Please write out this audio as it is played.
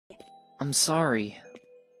I'm sorry.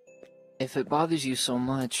 If it bothers you so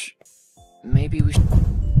much, maybe we should...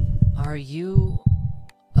 Are you...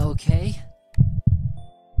 okay?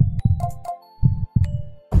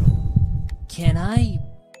 Can I...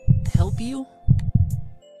 help you?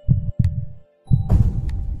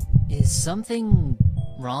 Is something...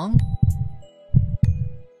 wrong?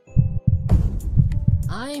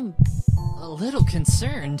 I'm... a little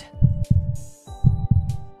concerned.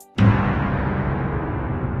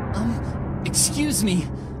 Excuse me.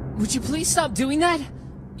 Would you please stop doing that?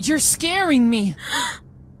 You're scaring me.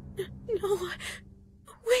 No.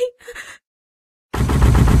 Wait.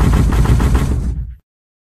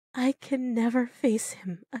 I can never face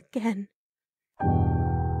him again.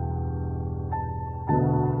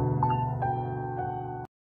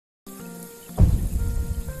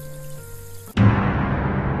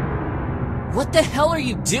 What the hell are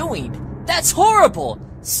you doing? That's horrible!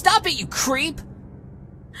 Stop it, you creep!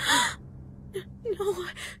 No,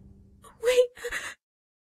 wait.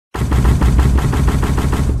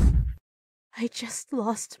 I just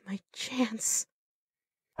lost my chance.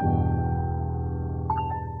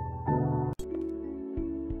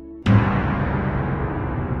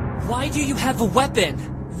 Why do you have a weapon?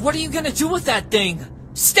 What are you gonna do with that thing?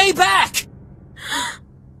 Stay back!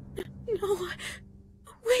 No,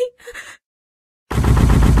 wait.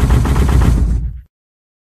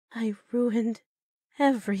 I ruined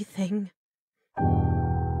everything.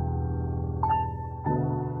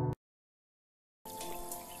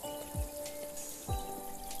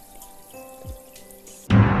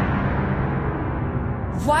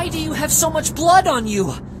 Why do you have so much blood on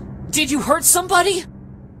you? Did you hurt somebody?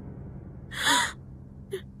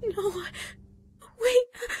 No, wait.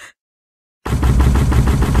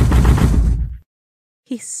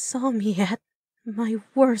 He saw me at my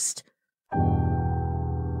worst.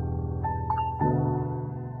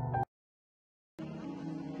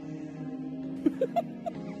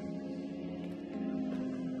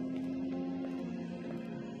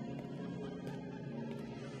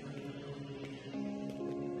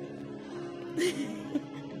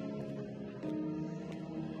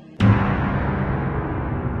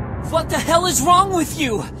 What the hell is wrong with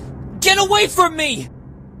you? Get away from me!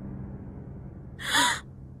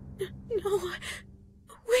 No,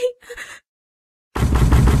 wait.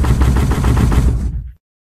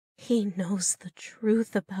 He knows the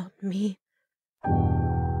truth about me.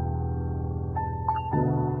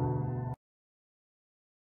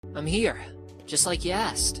 I'm here, just like you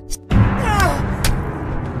asked.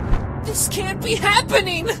 This can't be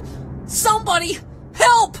happening! Somebody,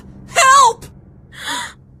 help! Help!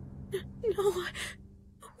 No,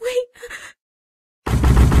 wait.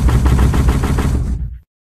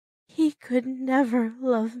 He could never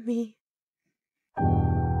love me.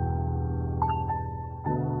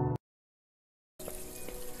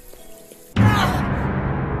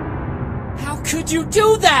 How could you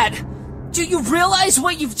do that? Do you realize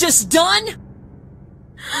what you've just done?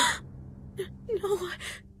 No,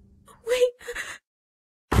 wait.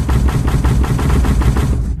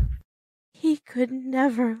 He could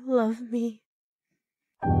never love me.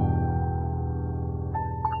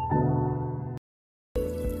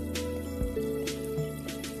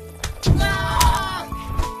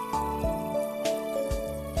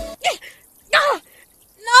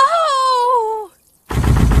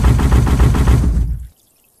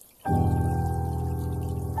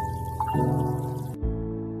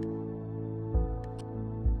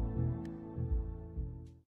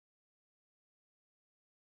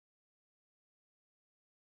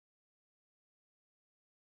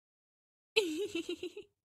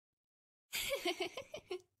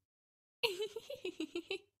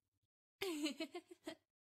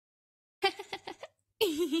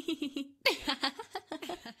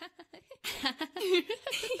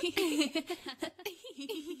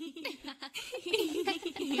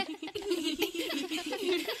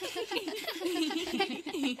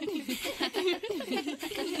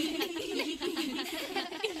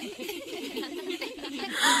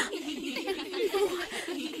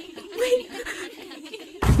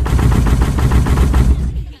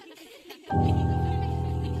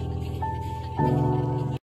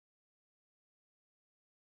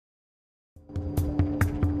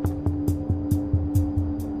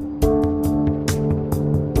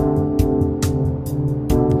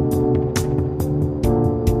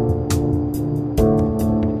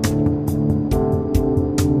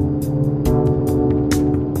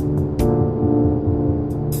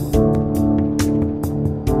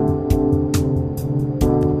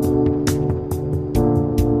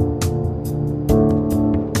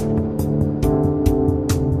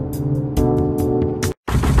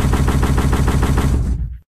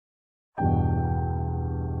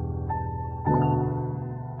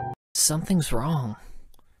 Something's wrong.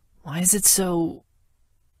 Why is it so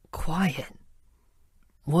quiet?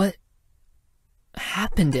 What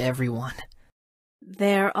happened to everyone?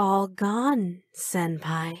 They're all gone,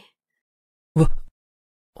 Senpai.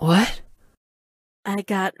 What? I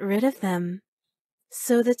got rid of them,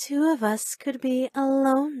 so the two of us could be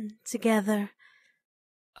alone together.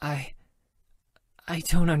 I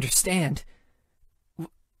don't understand.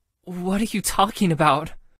 What are you talking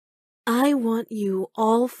about? I want you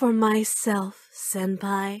all for myself,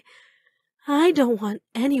 Senpai. I don't want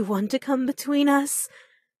anyone to come between us.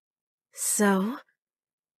 So,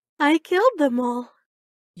 I killed them all.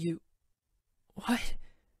 You... What?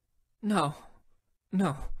 No.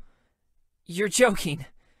 You're joking.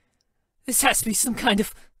 This has to be some kind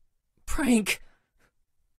of prank.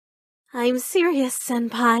 I'm serious,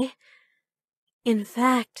 Senpai. In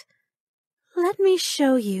fact, let me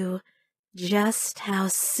show you just how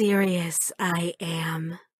serious I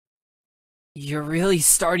am. You're really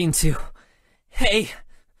starting to... Hey,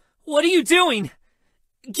 what are you doing?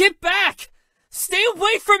 Get back! Stay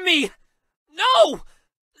away from me! No!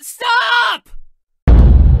 Stop!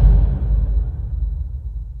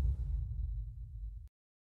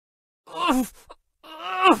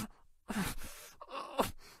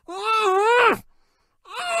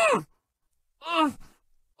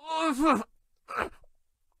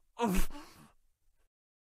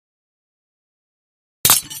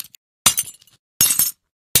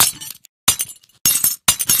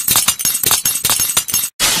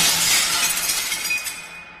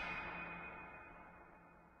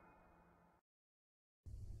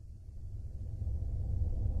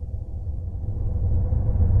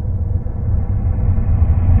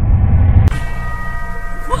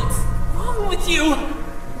 What's wrong with you?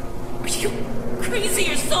 Are you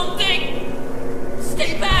crazy or something?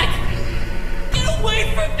 Stay back! Get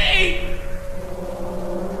away from me!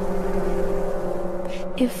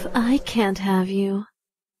 If I can't have you,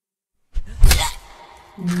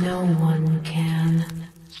 no one can.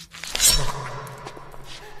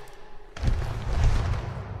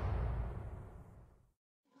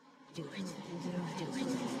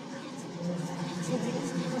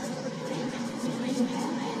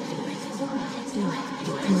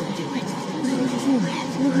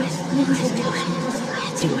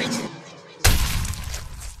 Do it.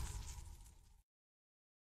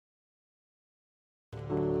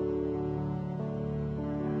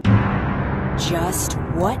 Just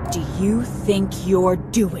what do you think you're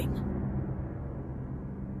doing?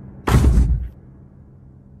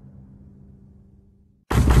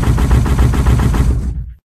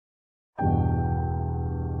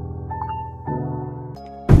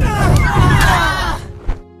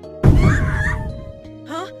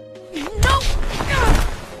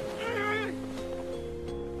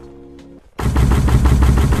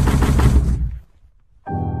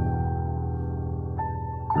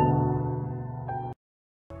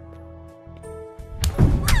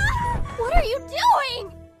 What are you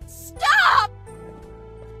doing? Stop!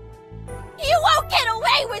 You won't get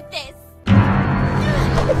away with this!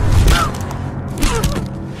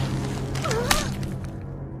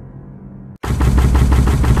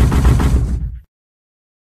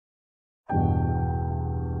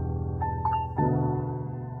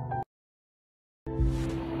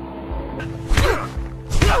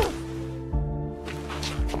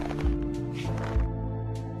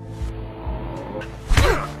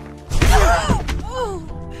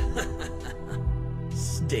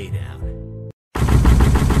 Stay down.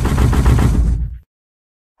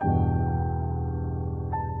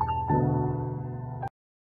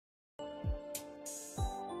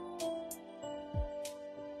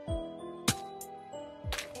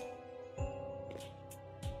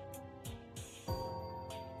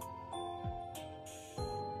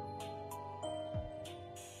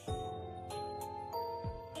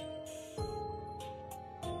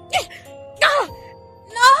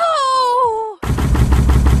 No!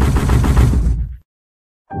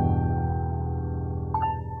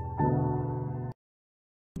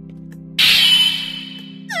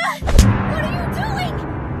 What are you doing?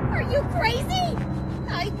 Are you crazy?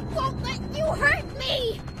 I won't let you hurt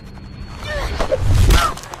me!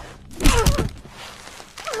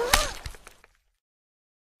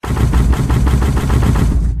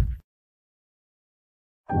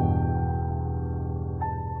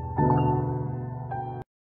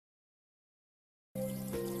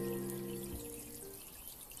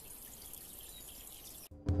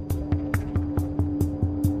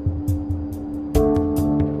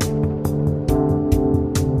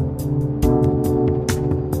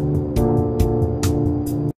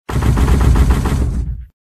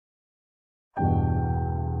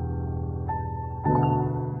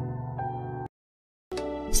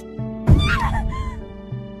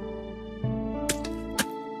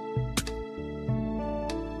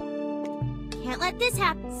 Can't let this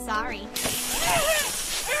happen. Sorry.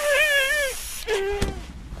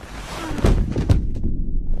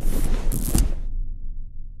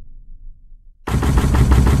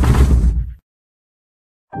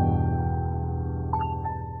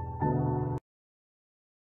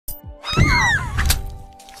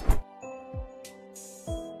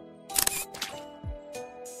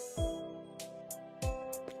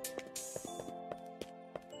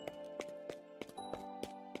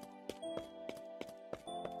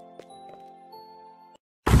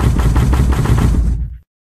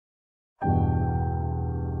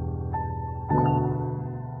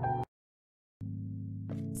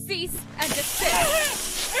 Cease and desist!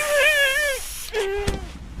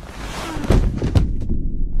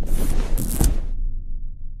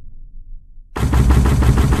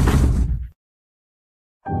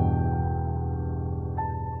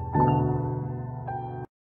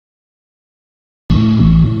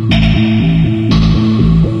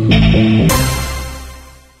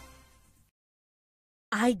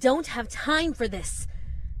 I don't have time for this.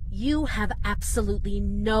 You have absolutely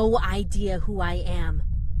no idea who I am,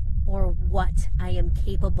 or what I am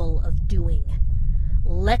capable of doing.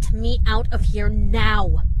 Let me out of here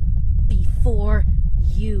now, before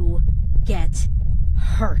you get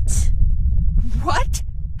hurt. What?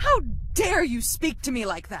 How dare you speak to me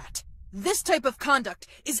like that? This type of conduct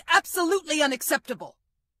is absolutely unacceptable.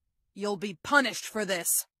 You'll be punished for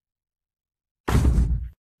this.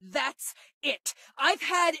 That's it. I've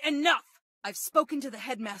had enough. I've spoken to the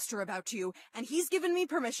headmaster about you, and he's given me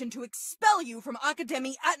permission to expel you from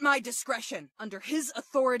Academy at my discretion. Under his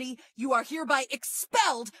authority, you are hereby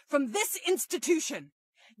expelled from this institution.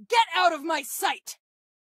 Get out of my sight!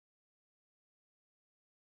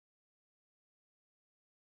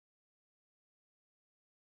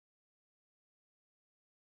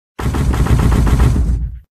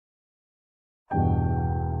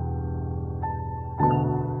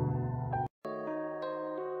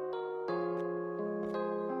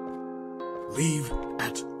 Leave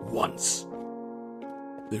at once.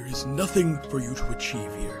 There is nothing for you to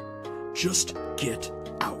achieve here. Just get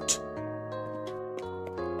out.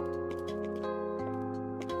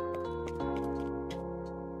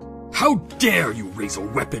 How dare you raise a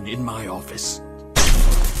weapon in my office?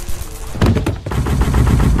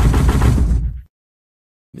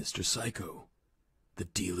 Mr. Psycho, the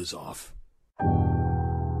deal is off.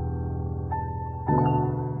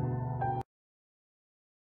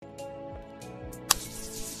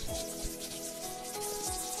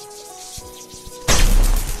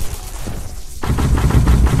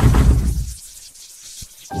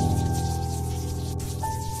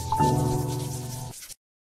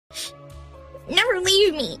 Never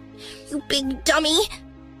leave me, you big dummy.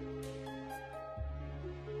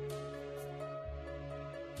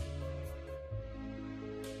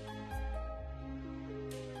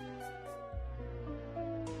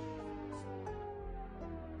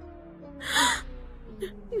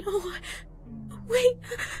 No, wait.